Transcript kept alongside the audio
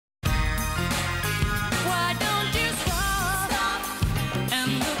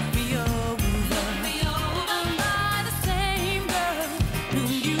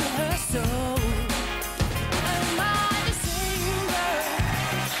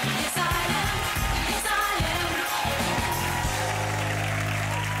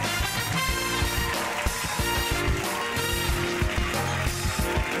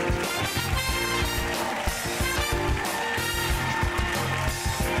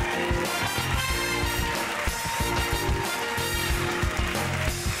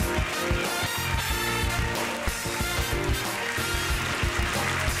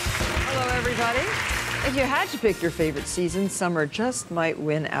If you had to pick your favorite season, summer just might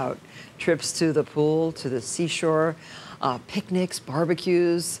win out. Trips to the pool, to the seashore, picnics,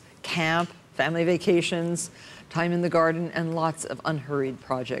 barbecues, camp, family vacations, time in the garden, and lots of unhurried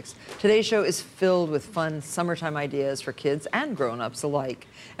projects. Today's show is filled with fun summertime ideas for kids and grown-ups alike.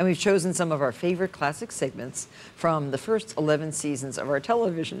 And we've chosen some of our favorite classic segments from the first 11 seasons of our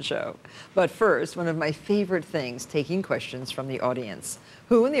television show. But first, one of my favorite things, taking questions from the audience.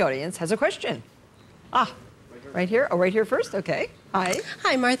 Who in the audience has a question? Ah, right here? Oh, right here first? Okay. Hi.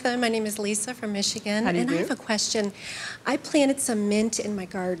 Hi, Martha. My name is Lisa from Michigan. How do you do? I have a question. I planted some mint in my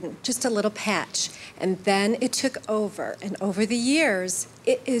garden, just a little patch, and then it took over. And over the years,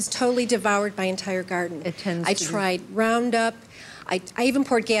 it is totally devoured my entire garden. It tends I to tried Roundup. I even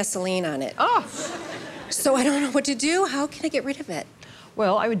poured gasoline on it. Oh! So I don't know what to do. How can I get rid of it?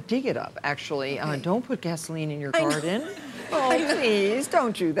 Well, I would dig it up, actually. Okay. Don't put gasoline in your I know. garden. Oh, please,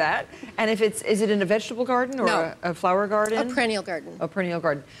 don't do that. And if is it in a vegetable garden or No. a flower garden? A perennial garden. A perennial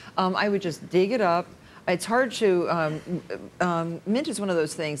garden. I would just dig it up. It's hard to, mint is one of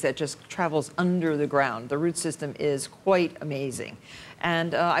those things that just travels under the ground. The root system is quite amazing.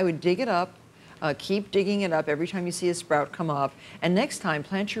 And I would dig it up, keep digging it up every time you see a sprout come up. And next time,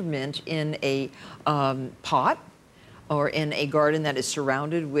 plant your mint in a pot, or in a garden that is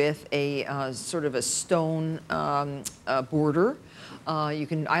surrounded with a sort of a stone border.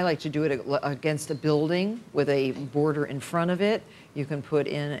 I like to do it against a building with a border in front of it. You can put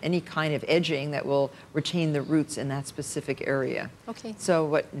in any kind of edging that will retain the roots in that specific area. Okay.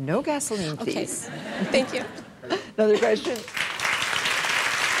 So, no gasoline, please. Okay. Thank you. Another question?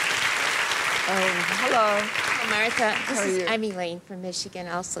 Oh, hello. Hi, Martha. I'm you? Elaine from Michigan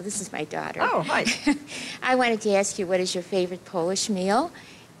also. This is my daughter. Oh, hi. I wanted to ask you, what is your favorite Polish meal?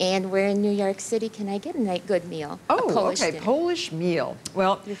 And where in New York City can I get a good meal? Oh, okay, Polish meal.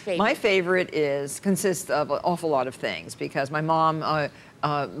 Well, Your favorite. my favorite consists of an awful lot of things because my mom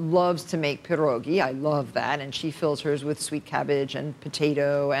loves to make pierogi. I love that, and she fills hers with sweet cabbage and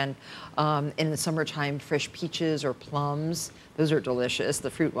potato, and in the summertime, fresh peaches or plums. Those are delicious, the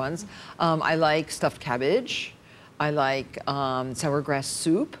fruit ones. I like stuffed cabbage. I like sourgrass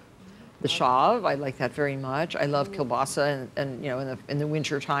soup. The shav, I like that very much. I love kielbasa, and in the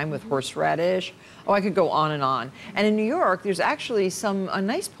winter time with horseradish. Oh, I could go on and on. And in New York, there's actually some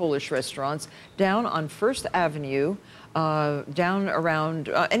nice Polish restaurants down on First Avenue, down around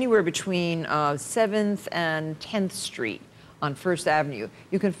anywhere between 7th and 10th Street on First Avenue.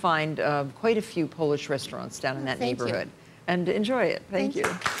 You can find quite a few Polish restaurants down in that Thank you. neighborhood. And enjoy it. Thank you.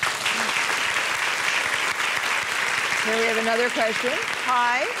 Here we have another question.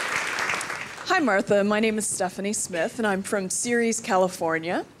 Hi. Hi, Martha. My name is Stephanie Smith, and I'm from Ceres,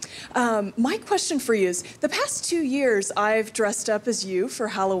 California. My question for you is, the past 2 years, I've dressed up as you for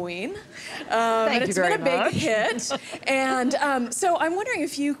Halloween. Thank you very It's been a much. big hit. And so I'm wondering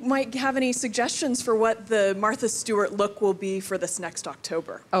if you might have any suggestions for what the Martha Stewart look will be for this next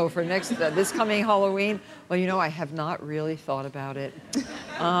October. Oh, for this coming Halloween? Well, I have not really thought about it.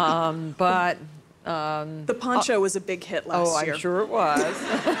 The poncho was a big hit last year. I'm sure it was.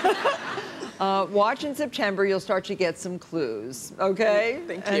 Watch in September, you'll start to get some clues, okay?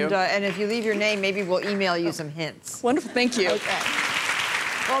 Thank you. And if you leave your name, maybe we'll email you some hints. Wonderful, thank you. Okay.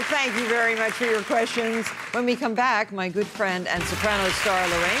 Well, thank you very much for your questions. When we come back, my good friend and soprano star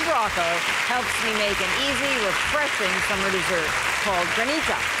Lorraine Bracco helps me make an easy, refreshing summer dessert called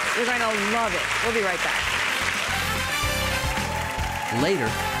granita. You're going to love it. We'll be right back. Later,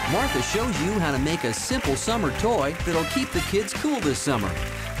 Martha shows you how to make a simple summer toy that'll keep the kids cool this summer.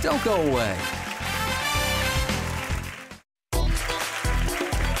 Don't go away.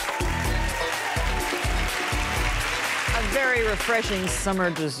 A very refreshing summer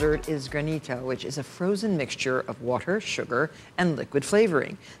dessert is granita, which is a frozen mixture of water, sugar, and liquid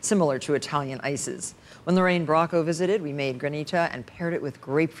flavoring, similar to Italian ices. When Lorraine Bracco visited, we made granita and paired it with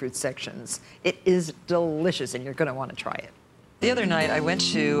grapefruit sections. It is delicious, and you're going to want to try it. The other night, I went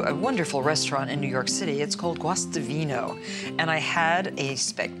to a wonderful restaurant in New York City. It's called Guastavino, and I had a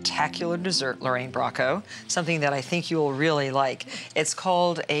spectacular dessert, Lorraine Bracco, something that I think you will really like. It's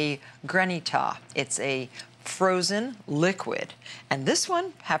called a granita. It's a frozen liquid, and this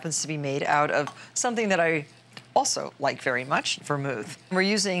one happens to be made out of something that I also like very much, vermouth. We're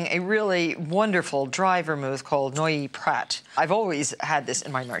using a really wonderful dry vermouth called Noilly Prat. I've always had this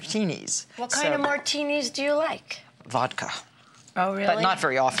in my martinis. What kind of martinis do you like? Vodka. Oh, really? But not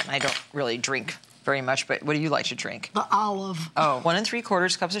very often. I don't really drink very much, but what do you like to drink? The olive. Oh, 1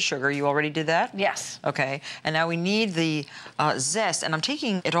 3/4 cups of sugar. You already did that? Yes. Okay, and now we need the zest, and I'm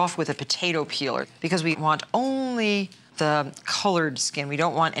taking it off with a potato peeler because we want only the colored skin. We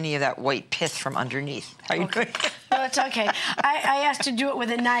don't want any of that white pith from underneath. How you doing? No, it's okay. I asked to do it with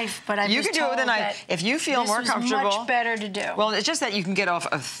a knife, but I You can do it with a knife. If you feel more comfortable. Much better to do. Well, it's just that you can get off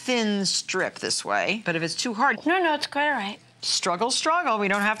a thin strip this way, but if it's too hard. No, it's quite all right. Struggle, struggle. We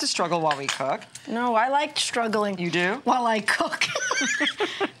don't have to struggle while we cook. No, I like struggling. You do? While I cook.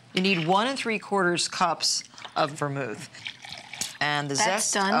 You need 1 3/4 cups of vermouth. And the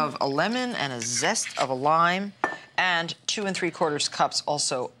zest of a lemon and a zest of a lime. And 2 3/4 cups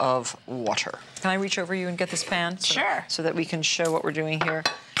also of water. Can I reach over you and get this pan? Sure. So that we can show what we're doing here.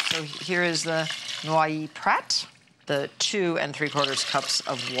 So here is the noyer prat, the 2 3/4 cups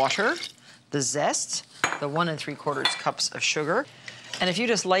of water, the zest, the 1 3/4 cups of sugar. And if you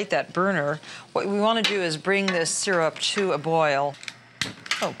just light that burner, what we want to do is bring this syrup to a boil.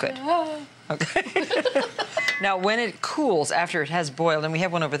 Oh, good. Okay. Now, when it cools, after it has boiled, and we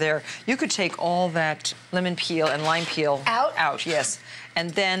have one over there, you could take all that lemon peel and lime peel out, yes. And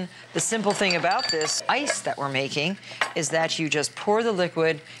then the simple thing about this ice that we're making is that you just pour the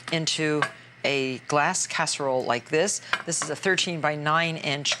liquid into a glass casserole like this. This is a 13 by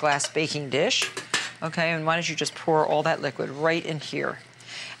 9-inch glass baking dish. Okay, and why don't you just pour all that liquid right in here?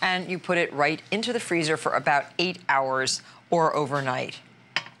 And you put it right into the freezer for about 8 hours or overnight.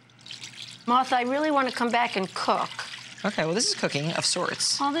 Martha, I really want to come back and cook. Okay, well, this is cooking of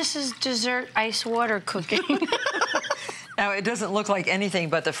sorts. Well, this is dessert ice water cooking. Now, it doesn't look like anything,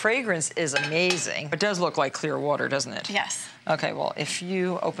 but the fragrance is amazing. It does look like clear water, doesn't it? Yes. Okay, well, if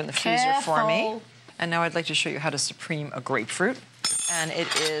you open the freezer for me. And now I'd like to show you how to supreme a grapefruit. And it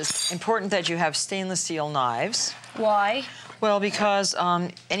is important that you have stainless steel knives. Why? Well, because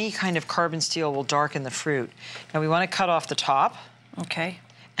any kind of carbon steel will darken the fruit. Now, we want to cut off the top. Okay.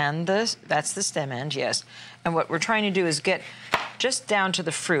 And that's the stem end, yes. And what we're trying to do is get just down to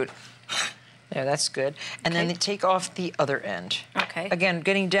the fruit. There, that's good. And then take off the other end. Okay. Again,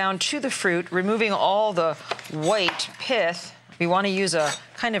 getting down to the fruit, removing all the white pith. We want to use a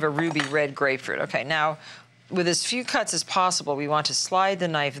kind of a ruby red grapefruit. Okay, now, with as few cuts as possible, we want to slide the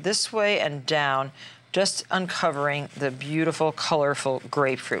knife this way and down, just uncovering the beautiful, colorful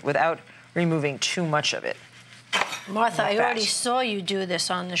grapefruit without removing too much of it. Martha, I already saw you do this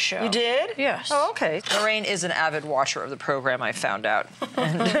on the show. You did? Yes. Oh, okay. Lorraine is an avid watcher of the program, I found out.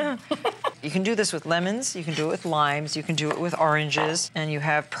 And you can do this with lemons, you can do it with limes, you can do it with oranges, and you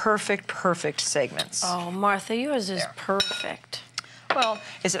have perfect segments. Oh, Martha, yours is perfect. Well,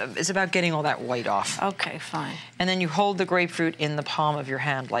 it's about getting all that white off. Okay, fine. And then you hold the grapefruit in the palm of your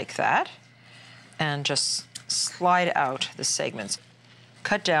hand like that, and just slide out the segments.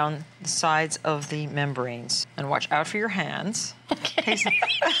 Cut down the sides of the membranes and watch out for your hands. Okay.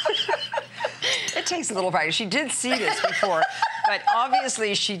 It takes a little practice. She did see this before, but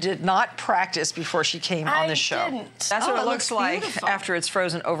obviously she did not practice before she came on the show. I didn't. That's what it looks like beautiful. after it's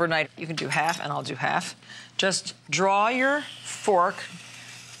frozen overnight. You can do half, and I'll do half. Just draw your fork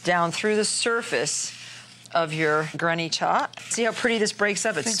down through the surface of your granita. See how pretty this breaks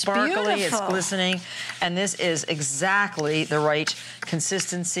up? It's sparkly, beautiful. it's glistening, and this is exactly the right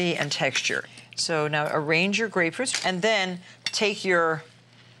consistency and texture. So now arrange your grapefruits, and then take your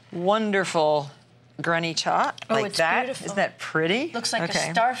wonderful granita like it's that. beautiful. Isn't that pretty? Looks like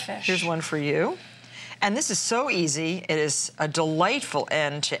a starfish. Here's one for you. And this is so easy. It is a delightful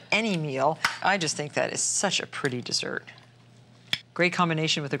end to any meal. I just think that is such a pretty dessert. Great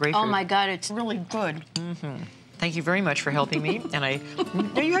combination with the grapefruit. Oh my God, it's really good. Thank you very much for helping me. And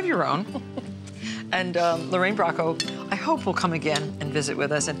now you have your own. And Lorraine Bracco, I hope will come again and visit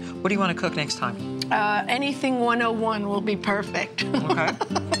with us. And what do you want to cook next time? Anything 101 will be perfect. Okay.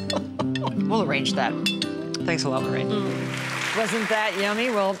 We'll arrange that. Thanks a lot, Lorraine. Wasn't that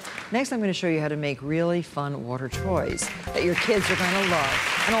yummy? Well, next I'm going to show you how to make really fun water toys that your kids are going to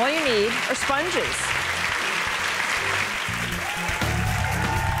love. And all you need are sponges.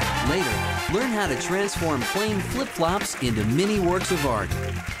 Later, learn how to transform plain flip-flops into mini works of art.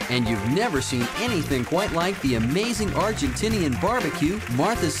 And you've never seen anything quite like the amazing Argentinian barbecue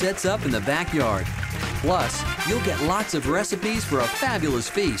Martha sets up in the backyard. Plus, you'll get lots of recipes for a fabulous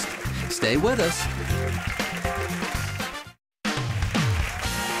feast. Stay with us.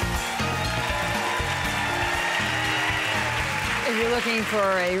 If you're looking for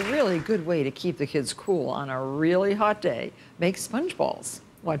a really good way to keep the kids cool on a really hot day, make sponge balls.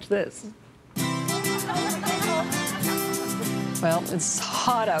 Watch this. Well, it's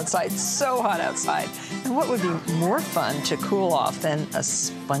hot outside, so hot outside. And what would be more fun to cool off than a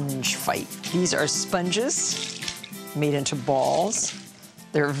sponge fight? These are sponges made into balls.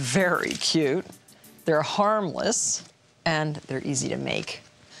 They're very cute. They're harmless, and they're easy to make.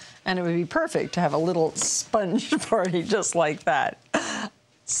 And it would be perfect to have a little sponge party just like that.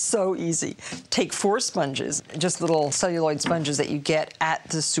 So easy. Take 4 sponges, just little celluloid sponges that you get at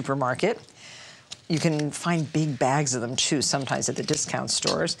the supermarket. You can find big bags of them too, sometimes at the discount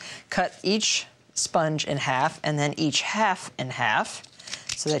stores. Cut each sponge in half and then each half in half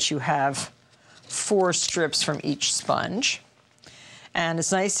so that you have 4 strips from each sponge. And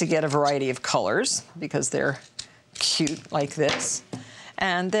it's nice to get a variety of colors because they're cute like this.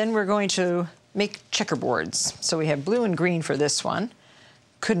 And then we're going to make checkerboards. So we have blue and green for this one.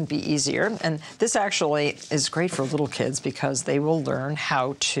 Couldn't be easier. And this actually is great for little kids because they will learn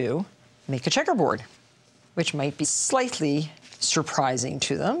how to make a checkerboard, which might be slightly surprising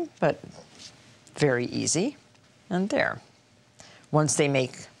to them, but very easy. And there. Once they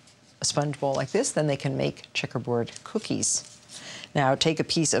make a sponge bowl like this, then they can make checkerboard cookies. Now take a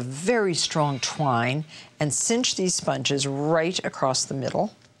piece of very strong twine and cinch these sponges right across the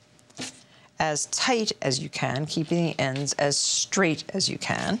middle, as tight as you can, keeping the ends as straight as you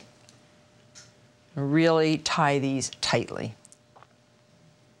can. Really tie these tightly.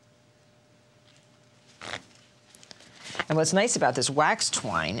 And what's nice about this wax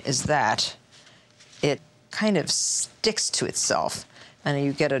twine is that it kind of sticks to itself, and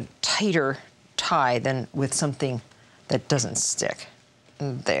you get a tighter tie than with something that doesn't stick.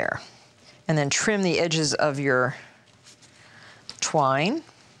 There. And then trim the edges of your twine.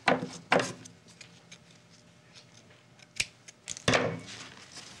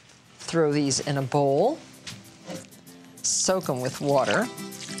 Throw these in a bowl. Soak them with water.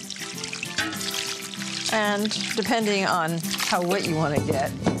 And depending on how wet you want to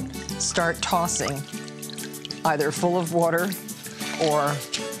get, start tossing, either full of water or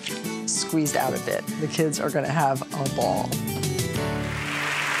squeezed out a bit. The kids are going to have a ball.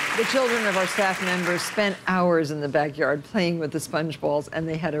 The children of our staff members spent hours in the backyard playing with the sponge balls, and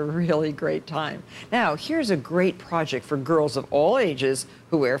they had a really great time. Now, here's a great project for girls of all ages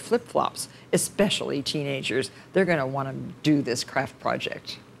who wear flip-flops, especially teenagers. They're going to want to do this craft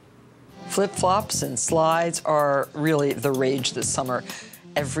project. Flip-flops and slides are really the rage this summer.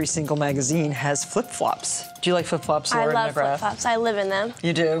 Every single magazine has flip-flops. Do you like flip-flops, Lauren McGrath? I love flip-flops. I live in them.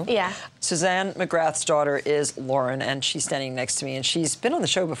 You do? Yeah. Suzanne McGrath's daughter is Lauren, and she's standing next to me, and she's been on the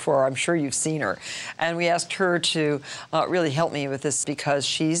show before. I'm sure you've seen her. And we asked her to really help me with this because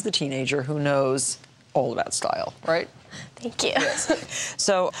she's the teenager who knows all about style, right? Thank you. Yes.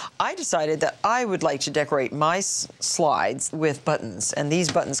 So I decided that I would like to decorate my slides with buttons, and these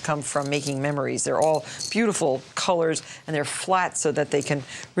buttons come from Making Memories. They're all beautiful colors, and they're flat so that they can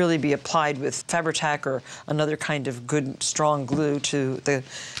really be applied with Fabri-Tac or another kind of good, strong glue to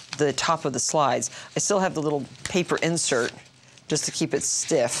the top of the slides. I still have the little paper insert just to keep it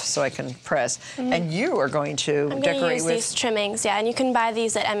stiff so I can press. Mm-hmm. And you are going to I'm decorate going to use with these trimmings, yeah, and you can buy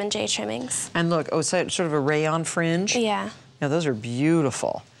these at M&J Trimmings. And look, oh, so sort of a rayon fringe? Yeah. Now, those are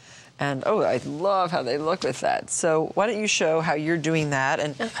beautiful. And, oh, I love how they look with that. So why don't you show how you're doing that?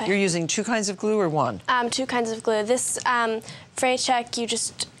 And okay. You're using 2 kinds of glue or 1? 2 kinds of glue. This fray check, you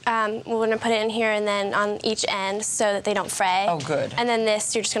just we're going to put it in here and then on each end so that they don't fray. Oh, good. And then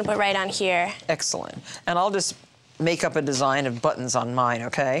this, you're just going to put right on here. Excellent. And I'll just make up a design of buttons on mine,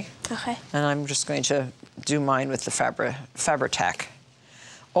 okay? Okay. And I'm just going to do mine with the Fabri-Tac.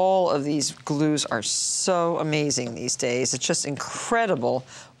 All of these glues are so amazing these days. It's just incredible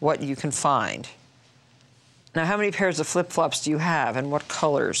what you can find. Now, how many pairs of flip-flops do you have, and what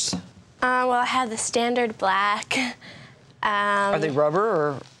colors? Well, I have the standard black. Are they rubber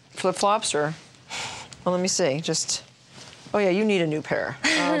or flip-flops, or? Well, let me see. Just. Oh yeah, you need a new pair.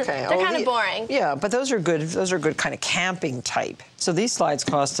 Okay. They're kind of boring. Yeah, but those are good. Those are good kind of camping type. So these slides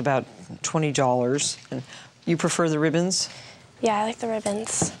cost about $20. And you prefer the ribbons? Yeah, I like the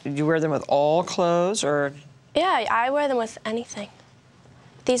ribbons. Do you wear them with all clothes, or? Yeah, I wear them with anything.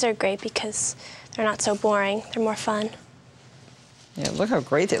 These are great because they're not so boring. They're more fun. Yeah, look how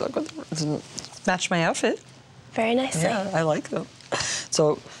great they look. Match my outfit. Very nicely. Yeah, I like them.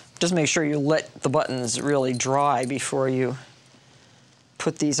 So just make sure you let the buttons really dry before you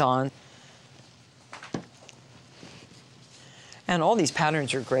put these on. And all these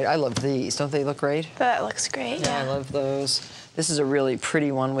patterns are great. I love these. Don't they look great? That looks great, yeah. I love those. This is a really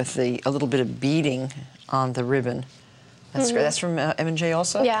pretty one with a little bit of beading on the ribbon. That's great. That's from M&J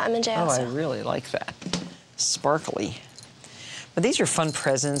also? Yeah, M&J also. Oh, I really like that. Sparkly. But these are fun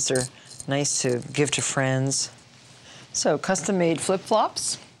presents. They're nice to give to friends. So custom-made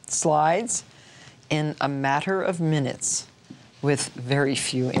flip-flops, slides, in a matter of minutes with very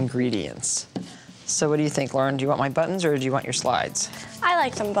few ingredients. So what do you think, Lauren? Do you want my buttons or do you want your slides? I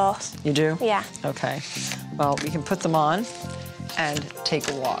like them both. You do? Yeah. Okay. Well, we can put them on and take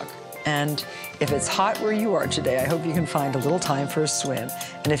a walk. And if it's hot where you are today, I hope you can find a little time for a swim.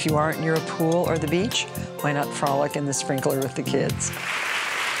 And if you aren't near a pool or the beach, why not frolic in the sprinkler with the kids?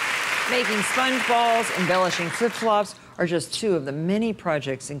 Making sponge balls, embellishing flip-flops are just two of the many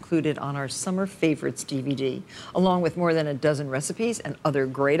projects included on our Summer Favorites DVD, along with more than a dozen recipes and other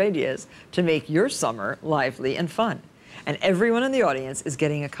great ideas to make your summer lively and fun. And everyone in the audience is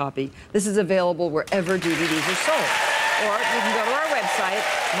getting a copy. This is available wherever DVDs are sold. Or you can go to our website,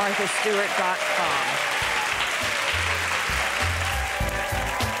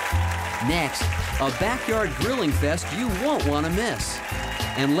 marthastewart.com. Next, a backyard grilling fest you won't want to miss.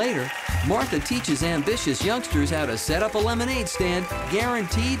 And later, Martha teaches ambitious youngsters how to set up a lemonade stand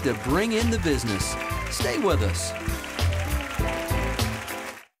guaranteed to bring in the business. Stay with us.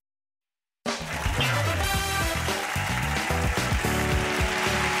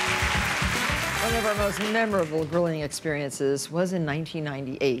 One of our most memorable grilling experiences was in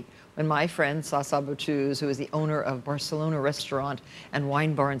 1998 when my friend Sasa Botuz, who is the owner of Barcelona Restaurant and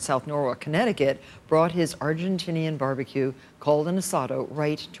Wine Bar in South Norwalk, Connecticut, brought his Argentinian barbecue called an asado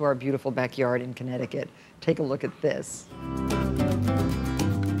right to our beautiful backyard in Connecticut. Take a look at this.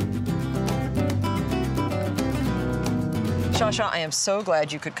 Shasha, I am so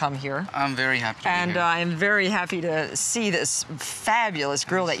glad you could come here. I'm very happy to be And here. I am very happy to see this fabulous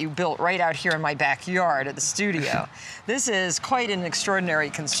grill that you built right out here in my backyard at the studio. This is quite an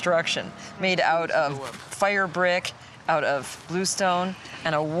extraordinary construction, made out of fire brick, out of bluestone,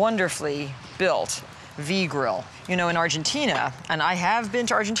 and a wonderfully built V-grill. You know, in Argentina, and I have been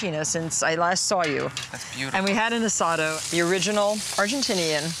to Argentina since I last saw you. That's beautiful. And we had an asado, the original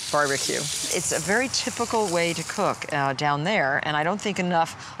Argentinian barbecue. It's a very typical way to cook down there, and I don't think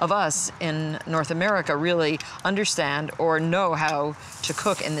enough of us in North America really understand or know how to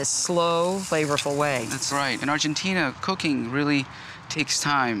cook in this slow, flavorful way. That's right. In Argentina, cooking really takes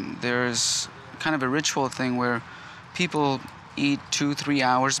time. There's kind of a ritual thing where people eat 2-3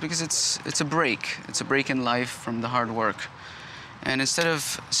 hours because it's a break. It's a break in life from the hard work. And instead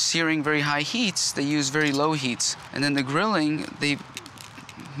of searing very high heats, they use very low heats. And then the grilling, they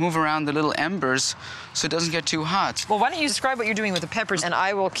move around the little embers so it doesn't get too hot. Well, why don't you describe what you're doing with the peppers, and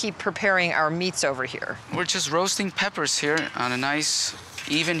I will keep preparing our meats over here. We're just roasting peppers here on a nice,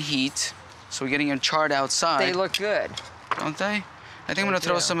 even heat. So we're getting them charred outside. They look good. Don't they? I think I'm gonna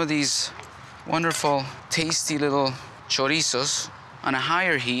throw some of these wonderful, tasty little chorizos on a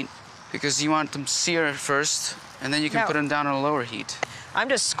higher heat because you want them seared first, and then you can Now, put them down on a lower heat. I'm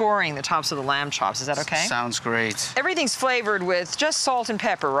just scoring the tops of the lamb chops. Is that okay? Sounds great. Everything's flavored with just salt and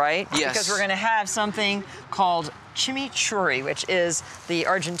pepper, right? Yes. Because we're going to have something called chimichurri, which is the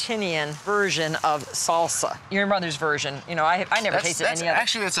Argentinian version of salsa. Your mother's version. You know, I never tasted any other.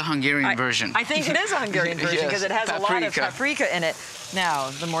 Actually, that's a Hungarian version. I think it is a Hungarian version because Yes, it has a lot of paprika in it. Now,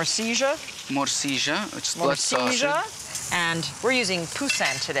 the morcilla. Morcilla, which is blood sausage. Morcilla. And we're using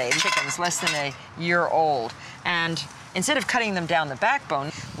poussin today, chickens less than a year old. And instead of cutting them down the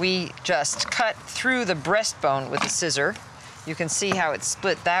backbone, we just cut through the breastbone with a scissor. You can see how it's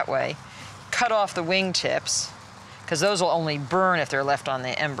split that way. Cut off the wing tips, because those will only burn if they're left on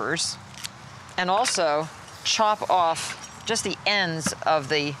the embers. And also chop off just the ends of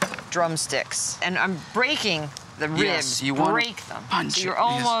the drumsticks. And I'm breaking the ribs, Yes, you want break them. punch So you're it,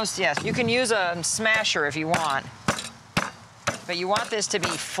 almost, yes, you can use a smasher if you want. But you want this to be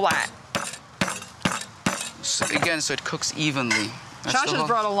flat. So, again, so it cooks evenly. That's the Josh has whole-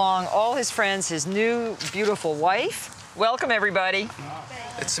 brought along all his friends, his new beautiful wife. Welcome, everybody.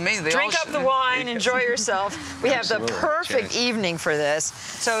 It's amazing. They Drink all up the wine, enjoy yourself. We have the Absolutely. perfect Cheers. evening for this.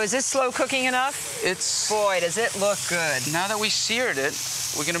 So is this slow cooking enough? It's Boy, does it look good. now that we seared it,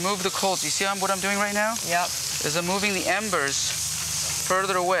 we're gonna move the coals. You see what I'm doing right now? Yep. Is I'm moving the embers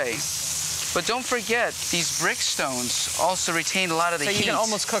further away. But don't forget, these brick stones also retain a lot of the So heat. you can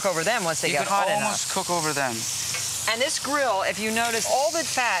almost cook over them once they You get can hot almost enough. cook over them. And this grill, if you notice, all the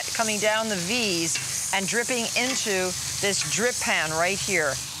fat coming down the V's and dripping into this drip pan right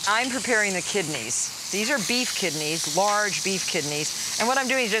here. I'm preparing the kidneys. These are beef kidneys, large beef kidneys. And what I'm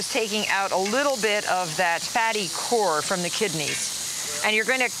doing is just taking out a little bit of that fatty core from the kidneys. And you're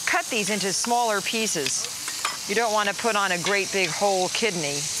going to cut these into smaller pieces. You don't want to put on a great big whole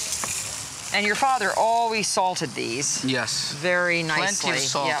kidney. And your father always salted these. Yes. Very nicely. Plenty of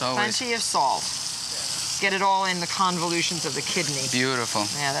salt, Yeah, always. plenty of salt. Get it all in the convolutions of the kidney. Beautiful.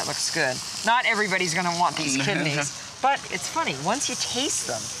 Yeah, that looks good. Not everybody's gonna want these kidneys, but it's funny, once you taste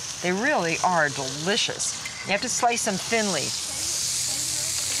them, they really are delicious. You have to slice them thinly.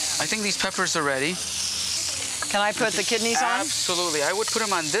 I think these peppers are ready. Can I put the kidneys on? Absolutely. I would put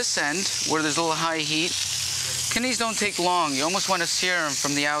them on this end where there's a little high heat. Kidneys don't take long. You almost want to sear them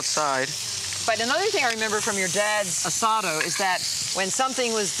from the outside. But another thing I remember from your dad's asado is that when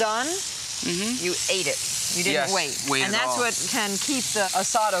something was done, you ate it. You didn't wait. And that's what can keep the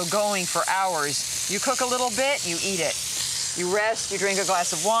asado going for hours. You cook a little bit, you eat it. You rest, you drink a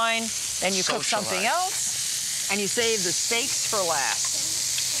glass of wine, then you cook something else, and you save the steaks for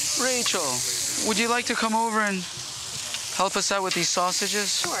last. Rachel, would you like to come over and help us out with these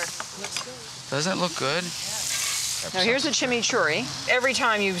sausages? Sure. Looks good. Doesn't it look good? Now here's the chimichurri. Every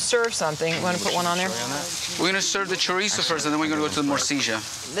time you serve something, you want to put one on there? We're going to serve the chorizo first, and then we're going to go to the morcilla.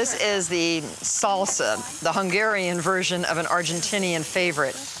 This is the salsa, the Hungarian version of an Argentinian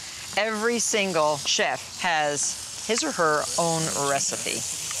favorite. Every single chef has his or her own recipe.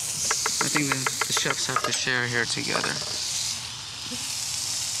 I think the chefs have to share here together.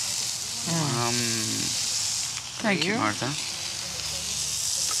 Thank you, Martha.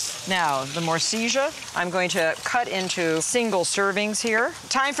 Now, the morcilla, I'm going to cut into single servings here.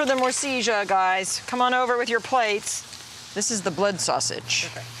 Time for the morcilla, guys. Come on over with your plates. This is the blood sausage.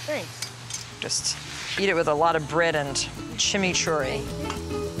 Okay, thanks. Just eat it with a lot of bread and chimichurri.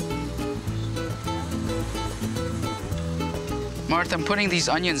 Martha, I'm putting these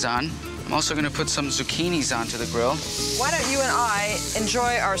onions on. I'm also going to put some zucchinis onto the grill. Why don't you and I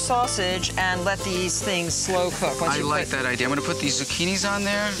enjoy our sausage and let these things slow cook? I like that idea. I'm going to put these zucchinis on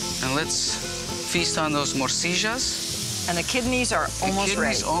there, and let's feast on those morcillas. And the kidneys are almost ready. The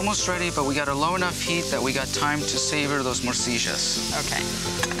kidneys almost ready, but we got a low enough heat that we got time to savor those morcillas. Okay.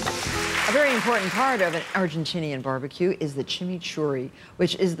 A very important part of an Argentinian barbecue is the chimichurri,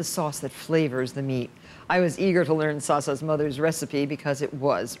 which is the sauce that flavors the meat. I was eager to learn Sasa's mother's recipe because it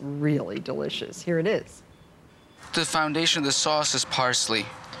was really delicious. Here it is. The foundation of the sauce is parsley.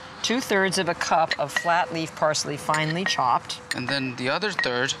 2/3 of a cup of flat leaf parsley, finely chopped. And then the other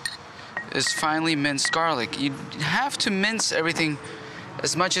third is finely minced garlic. You have to mince everything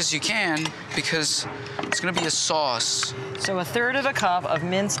as much as you can because it's going to be a sauce. So 1/3 of a cup of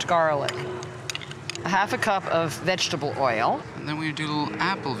minced garlic, 1/2 cup of vegetable oil. And then we do a little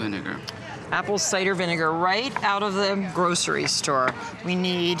apple vinegar. Apple cider vinegar right out of the grocery store. We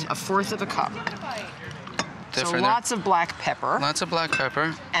need 1/4 of a cup. So lots of black pepper. Lots of black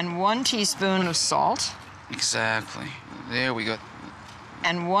pepper. And 1 teaspoon of salt. Exactly. There we go.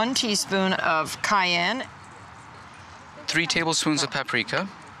 And 1 teaspoon of cayenne. 3 tablespoons of paprika.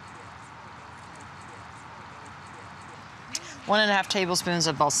 1.5 tablespoons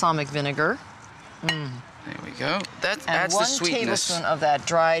of balsamic vinegar. There we go. That adds the sweetness. And 1 tablespoon of that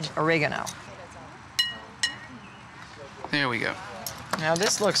dried oregano. There we go. Now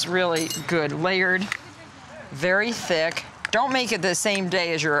this looks really good. Layered, very thick. Don't make it the same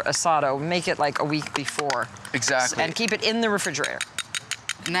day as your asado. Make it like a week before. Exactly. And keep it in the refrigerator.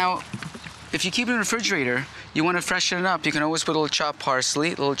 Now, if you keep it in the refrigerator, you want to freshen it up. You can always put a little chopped parsley,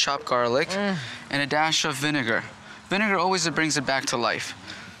 a little chopped garlic, and a dash of vinegar. Vinegar always brings it back to life.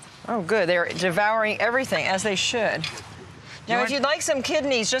 Oh, good. They're devouring everything, as they should. Now, if you'd like some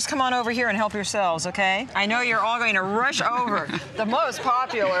kidneys, just come on over here and help yourselves, okay? I know you're all going to rush over. The most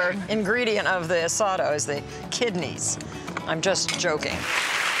popular ingredient of the asado is the kidneys. I'm just joking.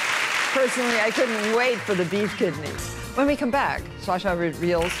 Personally, I couldn't wait for the beef kidneys. When we come back, Sasha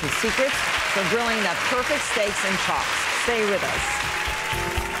reveals his secrets for grilling the perfect steaks and chops. Stay with us.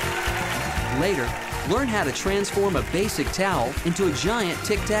 Later, learn how to transform a basic towel into a giant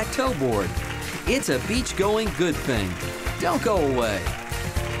tic-tac-toe board. It's a beach-going good thing. Don't go away.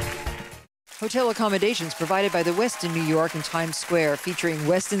 Hotel accommodations provided by the Westin New York in Times Square, featuring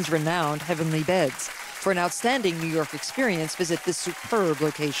Westin's renowned Heavenly Beds. For an outstanding New York experience, visit this superb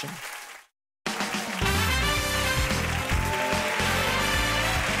location.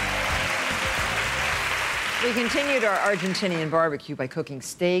 We continued our Argentinian barbecue by cooking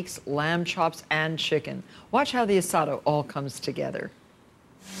steaks, lamb chops, and chicken. Watch how the asado all comes together.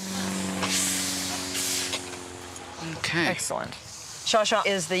 Okay. Excellent. Sasha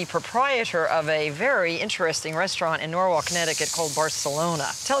is the proprietor of a very interesting restaurant in Norwalk, Connecticut called Barcelona.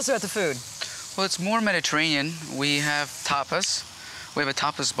 Tell us about the food. Well, it's more Mediterranean. We have tapas. We have a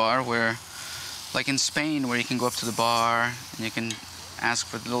tapas bar where, like in Spain, where you can go up to the bar and you can ask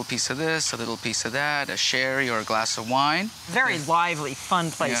for a little piece of this, a little piece of that, a sherry or a glass of wine. Very lively,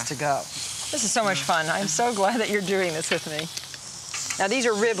 fun place to go. This is so much fun. I'm so glad that you're doing this with me. Now, these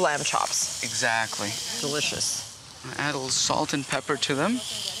are rib lamb chops. Exactly. Delicious. Add a little salt and pepper to them.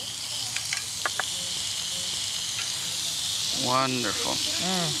 Wonderful.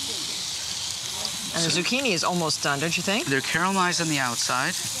 And the zucchini is almost done, don't you think? They're caramelized on the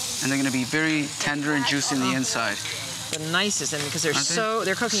outside, and they're going to be very tender and juicy on the inside. The nicest, and because they're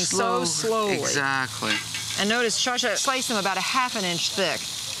cooking so slowly. Exactly. And notice Shasha sliced them about 1/2 inch thick.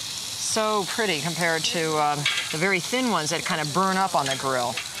 So pretty compared to the very thin ones that kind of burn up on the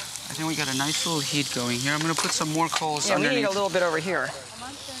grill. I think we got a nice little heat going here. I'm gonna put some more coals underneath. Yeah, we need a little bit over here.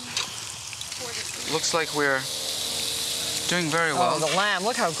 Looks like we're doing very well. Oh, the lamb,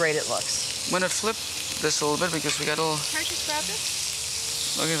 look how great it looks. I'm gonna flip this a little bit because we got a little... Can I just grab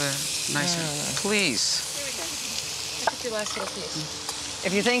this? Look at that, nice one. Please. Here we go. I'll put your last little piece.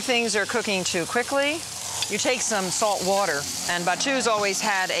 If you think things are cooking too quickly, you take some salt water. And Batu's always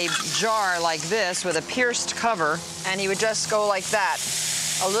had a jar like this with a pierced cover, and he would just go like that.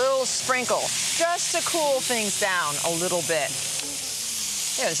 A little sprinkle, just to cool things down a little bit.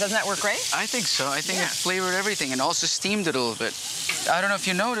 Yeah, doesn't that work great? I think so. I think it flavored everything and also steamed it a little bit. I don't know if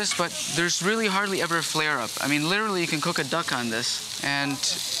you noticed, but there's really hardly ever a flare-up. I mean, literally, you can cook a duck on this, and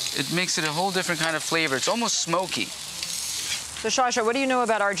it makes it a whole different kind of flavor. It's almost smoky. So, Shasha, what do you know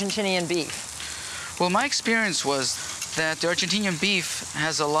about Argentinian beef? Well, my experience was that the Argentinian beef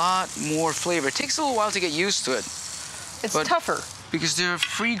has a lot more flavor. It takes a little while to get used to it. It's tougher. Because they're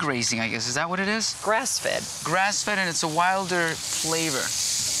free grazing, I guess. Is that what it is? Grass-fed. Grass-fed, and it's a wilder flavor.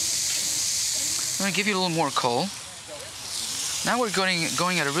 I'm gonna give you a little more coal. Now we're going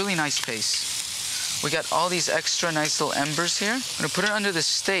at a really nice pace. We got all these extra nice little embers here. I'm gonna put it under the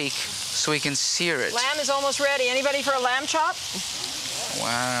steak so we can sear it. Lamb is almost ready. Anybody for a lamb chop?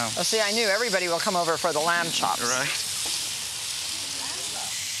 Wow. Oh, see, I knew everybody will come over for the lamb chops. Right.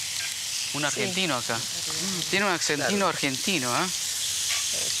 Un argentino acá. Tiene un argentino argentino, ¿eh?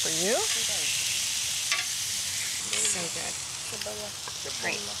 There's for you. So good.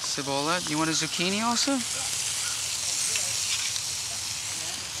 Great. Cibola. You want a zucchini also?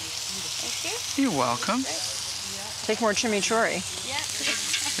 Thank you. You're welcome. Take more chimichurri.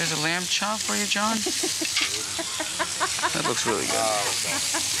 There's a lamb chop for you, John. That looks really good.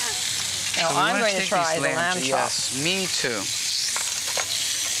 Now, So we I'm wanna going to take try these the lamb lambs. chop. Yes, me too.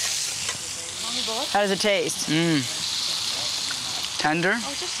 How does it taste? Tender.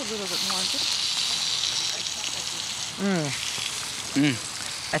 Oh, just a little bit more.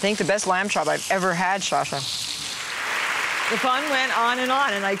 I think the best lamb chop I've ever had, Sasha. The fun went on,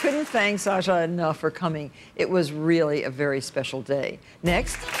 and I couldn't thank Sasha enough for coming. It was really a very special day.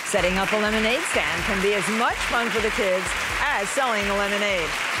 Next, setting up a lemonade stand can be as much fun for the kids as selling the lemonade.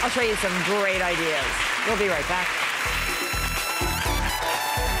 I'll show you some great ideas. We'll be right back.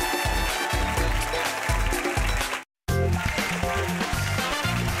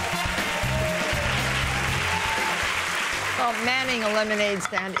 Well, manning a lemonade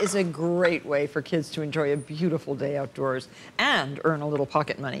stand is a great way for kids to enjoy a beautiful day outdoors and earn a little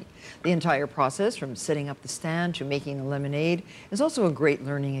pocket money. The entire process, from setting up the stand to making the lemonade, is also a great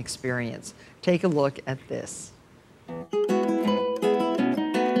learning experience. Take a look at this.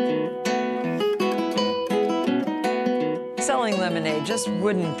 Selling lemonade just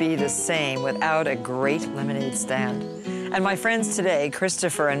wouldn't be the same without a great lemonade stand. And my friends today,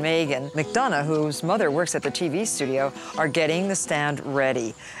 Christopher and Megan McDonough, whose mother works at the TV studio, are getting the stand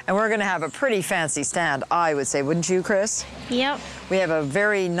ready. And we're gonna have a pretty fancy stand, I would say, wouldn't you, Chris? Yep. We have a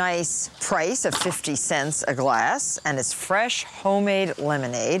very nice price of 50 cents a glass, and it's fresh homemade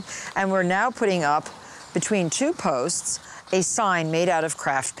lemonade. And we're now putting up, between two posts, a sign made out of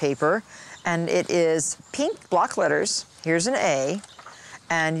craft paper, and it is pink block letters. Here's an A,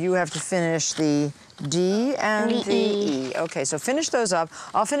 and you have to finish the D and the E. Okay, so finish those up.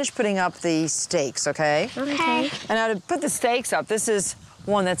 I'll finish putting up the stakes, okay? Okay. And now to put the stakes up, this is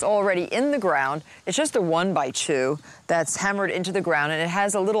one that's already in the ground. It's just a 1x2 that's hammered into the ground, and it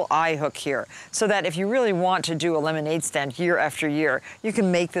has a little eye hook here, so that if you really want to do a lemonade stand year after year, you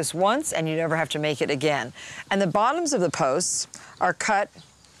can make this once and you never have to make it again. And the bottoms of the posts are cut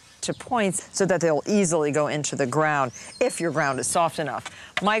to points so that they'll easily go into the ground if your ground is soft enough.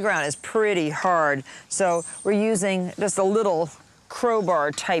 My ground is pretty hard, so we're using just a little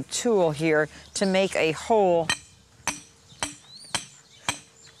crowbar type tool here to make a hole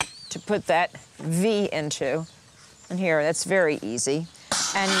to put that V into. And here, that's very easy.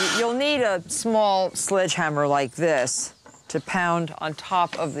 And you'll need a small sledgehammer like this to pound on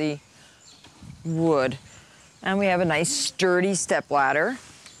top of the wood. And we have a nice sturdy step ladder.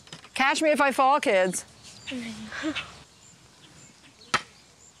 Catch me if I fall, kids.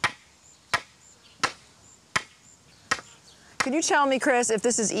 Can you tell me, Chris, if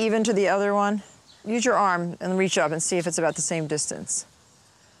this is even to the other one? Use your arm and reach up and see if it's about the same distance.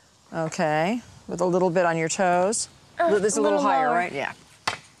 Okay, with a little bit on your toes. This is a little higher, right? Yeah.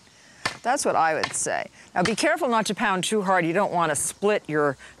 That's what I would say. Now be careful not to pound too hard. You don't want to split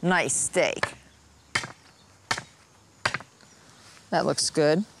your nice steak. That looks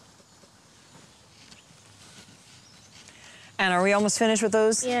good. And are we almost finished with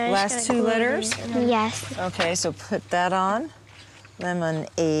those last two letters? Yes. Okay, so put that on.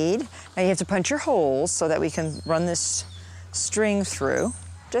 Lemonade. Now you have to punch your holes so that we can run this string through.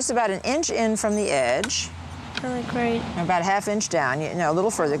 Just about 1 inch in from the edge. Really great. And about 1/2 inch down. No, a little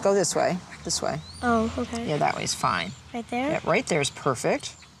further. Go this way. This way. Oh, okay. Yeah, that way's fine. Right there? Yeah, right there is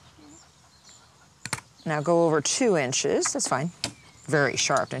perfect. Now go over 2 inches. That's fine. Very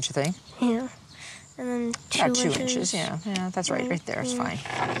sharp, don't you think? Yeah. And then 2 About 2 inches. inches, yeah. Yeah, that's right. Right there is fine.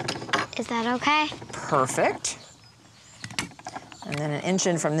 Is that okay? Perfect. And then 1 inch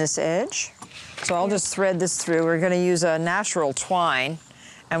in from this edge. So I'll just thread this through. We're going to use a natural twine,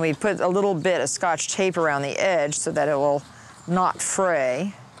 and we put a little bit of Scotch tape around the edge so that it will not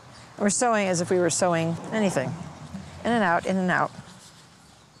fray. We're sewing as if we were sewing anything. In and out, in and out.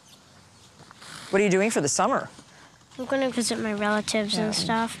 What are you doing for the summer? I'm going to visit my relatives and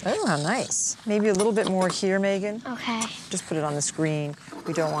stuff. Oh, how nice. Maybe a little bit more here, Megan. Okay. Just put it on the screen.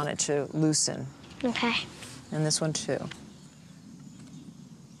 We don't want it to loosen. Okay. And this one too.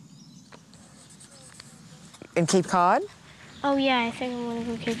 In Cape Cod? Oh, yeah, I think I'm going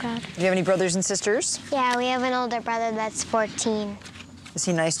to go Cape Cod. Do you have any brothers and sisters? Yeah, we have an older brother that's 14. Is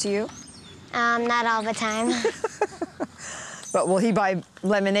he nice to you? Not all the time. But will he buy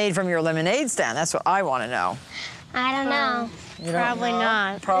lemonade from your lemonade stand? That's what I want to know. I don't know. You don't Probably know?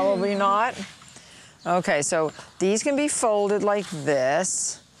 not. Probably not? Okay, so these can be folded like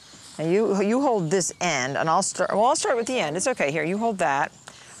this. And you hold this end, and I'll start with the end. It's okay, here, you hold that.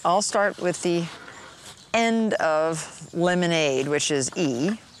 I'll start with the end of lemonade, which is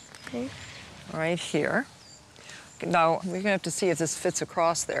E. Okay. Right here. Now, we're gonna have to see if this fits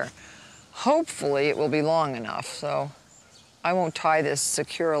across there. Hopefully it will be long enough, so I won't tie this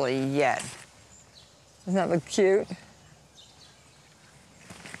securely yet. Doesn't that look cute?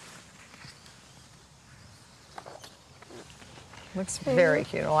 Looks very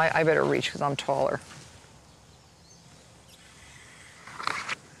cute. Well, I better reach because I'm taller.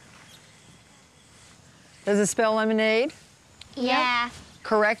 Does it spell lemonade Yeah.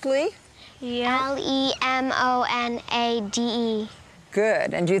 correctly? Yeah. Lemonade.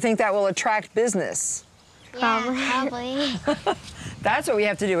 Good. And do you think that will attract business? Probably. That's what we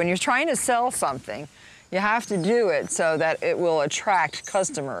have to do. When you're trying to sell something, you have to do it so that it will attract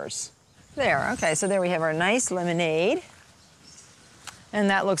customers. There, okay, so there we have our nice lemonade. And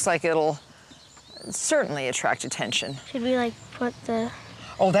that looks like it'll certainly attract attention. Should we, like, put the...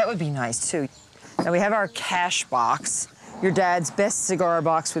 Oh, that would be nice, too. Now we have our cash box. Your dad's best cigar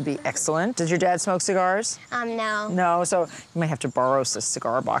box would be excellent. Does your dad smoke cigars? No. No, so you might have to borrow a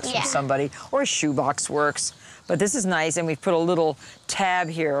cigar box from somebody, or a shoe box works. But this is nice, and we've put a little tab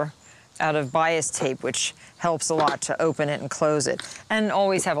here out of bias tape, which helps a lot to open it and close it. And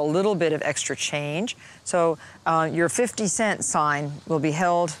always have a little bit of extra change. So your 50-cent sign will be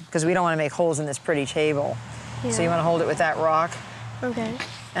held, because we don't want to make holes in this pretty table. Yeah. So you want to hold it with that rock. Okay.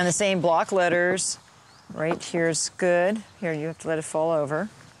 And the same block letters. Right here's good. Here, you have to let it fall over.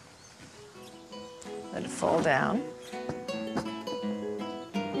 Let it fall down.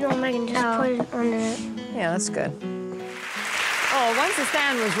 No, Megan, just put it under it. Yeah, that's good. Oh, once the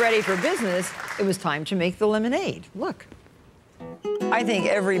stand was ready for business, it was time to make the lemonade. Look. I think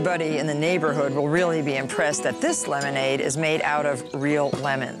everybody in the neighborhood will really be impressed that this lemonade is made out of real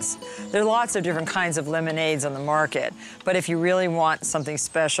lemons. There are lots of different kinds of lemonades on the market, but if you really want something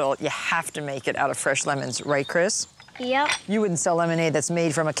special, you have to make it out of fresh lemons, right, Chris? Yep. You wouldn't sell lemonade that's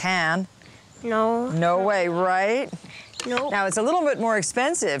made from a can. No. No way, right? Nope. Now, it's a little bit more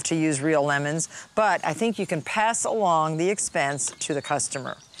expensive to use real lemons, but I think you can pass along the expense to the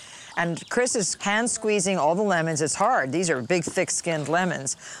customer. And Chris is hand squeezing all the lemons. It's hard. These are big, thick-skinned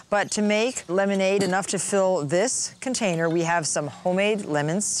lemons. But to make lemonade enough to fill this container, we have some homemade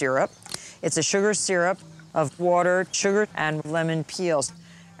lemon syrup. It's a sugar syrup of water, sugar, and lemon peels.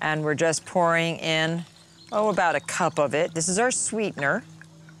 And we're just pouring in, about a cup of it. This is our sweetener.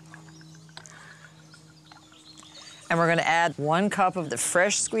 And we're gonna add 1 cup of the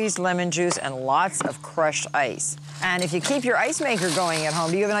fresh squeezed lemon juice and lots of crushed ice. And if you keep your ice maker going at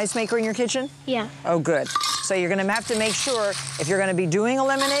home, do you have an ice maker in your kitchen? Yeah. Oh, good. So you're gonna have to make sure, if you're gonna be doing a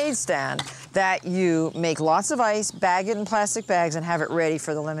lemonade stand, that you make lots of ice, bag it in plastic bags, and have it ready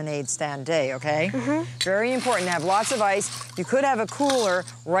for the lemonade stand day, okay? Mm-hmm. Very important to have lots of ice. You could have a cooler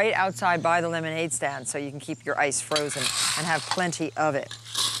right outside by the lemonade stand so you can keep your ice frozen and have plenty of it.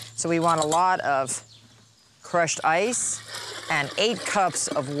 So we want a lot of crushed ice and 8 cups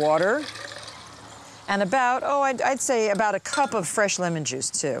of water and about, I'd say about a cup of fresh lemon juice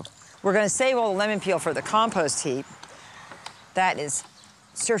too. We're gonna save all the lemon peel for the compost heap. That is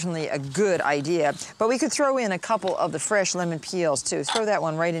certainly a good idea. But we could throw in a couple of the fresh lemon peels, too. Throw that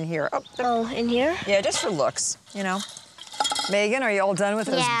one right in here. Oh, in here? Yeah, just for looks, you know. Megan, are you all done with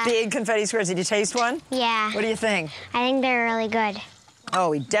those big confetti squares? Did you taste one? Yeah. What do you think? I think they're really good. Oh,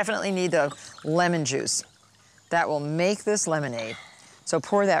 we definitely need the lemon juice. That will make this lemonade. So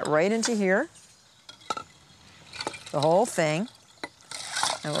pour that right into here, the whole thing,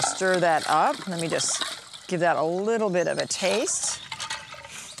 and we'll stir that up. Let me just give that a little bit of a taste.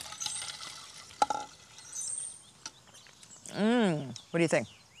 What do you think?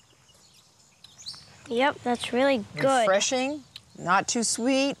 Yep, that's really good. Refreshing, not too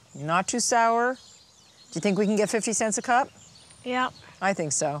sweet, not too sour. Do you think we can get 50 cents a cup? Yep. I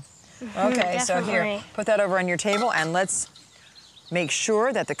think so. Okay, so here, Definitely. put that over on your table and let's make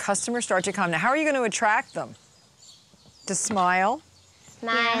sure that the customers start to come. Now, how are you going to attract them? To smile?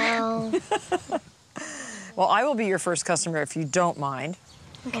 Smile. Well, I will be your first customer if you don't mind.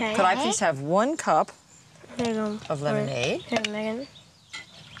 Okay. Could I please have 1 cup Here you go. of lemonade Here, Megan.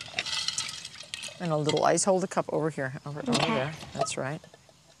 and a little ice? Hold the cup over here, over there. That's right.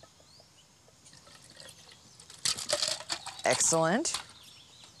 Excellent.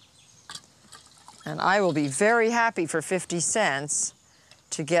 And I will be very happy for 50 cents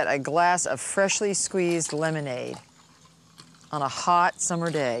to get a glass of freshly squeezed lemonade on a hot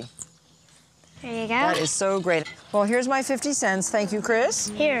summer day. There you go. That is so great. Well, here's my 50 cents. Thank you, Chris.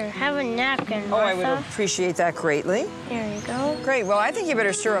 Here, have a napkin, Oh, I would Martha. appreciate that greatly. Here you go. Great. Well, I think you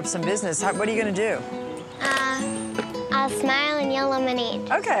better stir up some business. What are you going to do? I'll smile and yell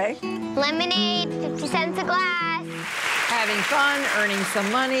lemonade. Okay. Lemonade, 50 cents a glass. Having fun, earning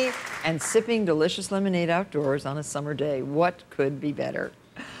some money, and sipping delicious lemonade outdoors on a summer day. What could be better?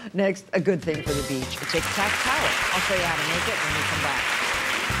 Next, a good thing for the beach, a tic-tac towel. I'll show you how to make it when we come back.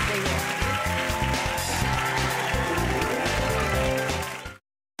 Stay warm.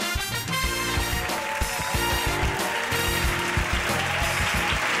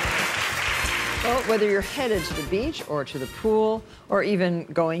 Well, whether you're headed to the beach or to the pool or even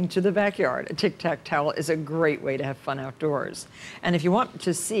going to the backyard, a tic-tac towel is a great way to have fun outdoors. And if you want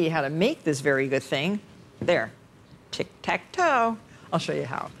to see how to make this very good thing, there, tic-tac-toe. I'll show you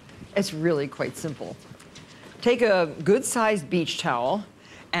how. It's really quite simple. Take a good-sized beach towel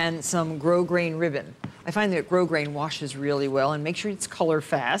and some grosgrain ribbon. I find that grosgrain washes really well, and make sure it's color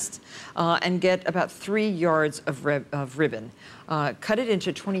fast, and get about 3 yards of ribbon. Cut it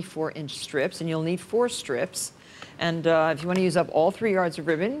into 24-inch strips, and you'll need 4 strips. And if you want to use up all 3 yards of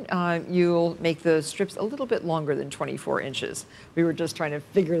ribbon, you'll make the strips a little bit longer than 24 inches. We were just trying to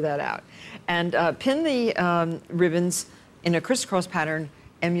figure that out. And pin the ribbons in a crisscross pattern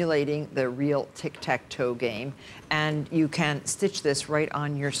emulating the real tic-tac-toe game, and you can stitch this right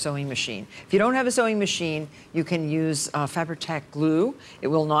on your sewing machine. If you don't have a sewing machine, you can use Fabri-Tac glue. It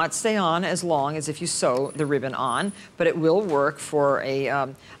will not stay on as long as if you sew the ribbon on, but it will work for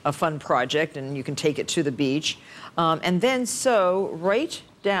a fun project, and you can take it to the beach. And then sew right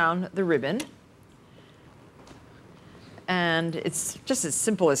down the ribbon. And it's just as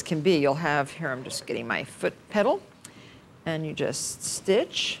simple as can be. You'll have, here I'm just getting my foot pedal, and you just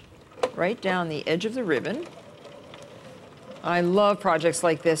stitch right down the edge of the ribbon. I love projects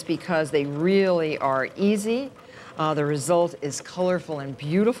like this because they really are easy. The result is colorful and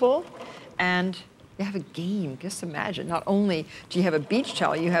beautiful, and you have a game. Just imagine, not only do you have a beach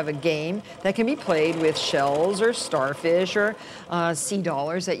towel, you have a game that can be played with shells or starfish or sea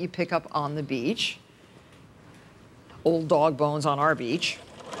dollars that you pick up on the beach. Old dog bones on our beach.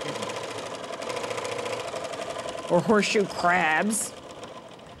 Or horseshoe crabs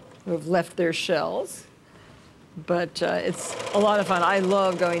who have left their shells. But it's a lot of fun. I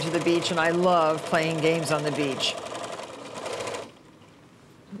love going to the beach, and I love playing games on the beach.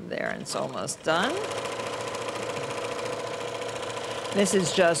 There, and it's almost done. This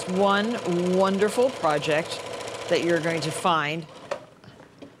is just one wonderful project that you're going to find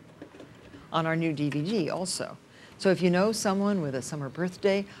on our new DVD also. So if you know someone with a summer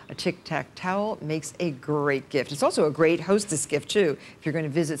birthday, a tic-tac towel makes a great gift. It's also a great hostess gift, too, if you're going to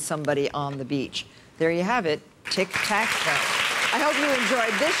visit somebody on the beach. There you have it, tic-tac-toe. I hope you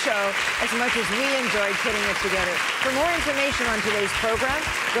enjoyed this show as much as we enjoyed putting it together. For more information on today's program,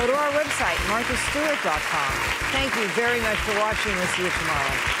 go to our website, marthastewart.com. Thank you very much for watching. We'll see you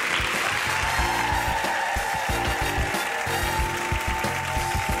tomorrow.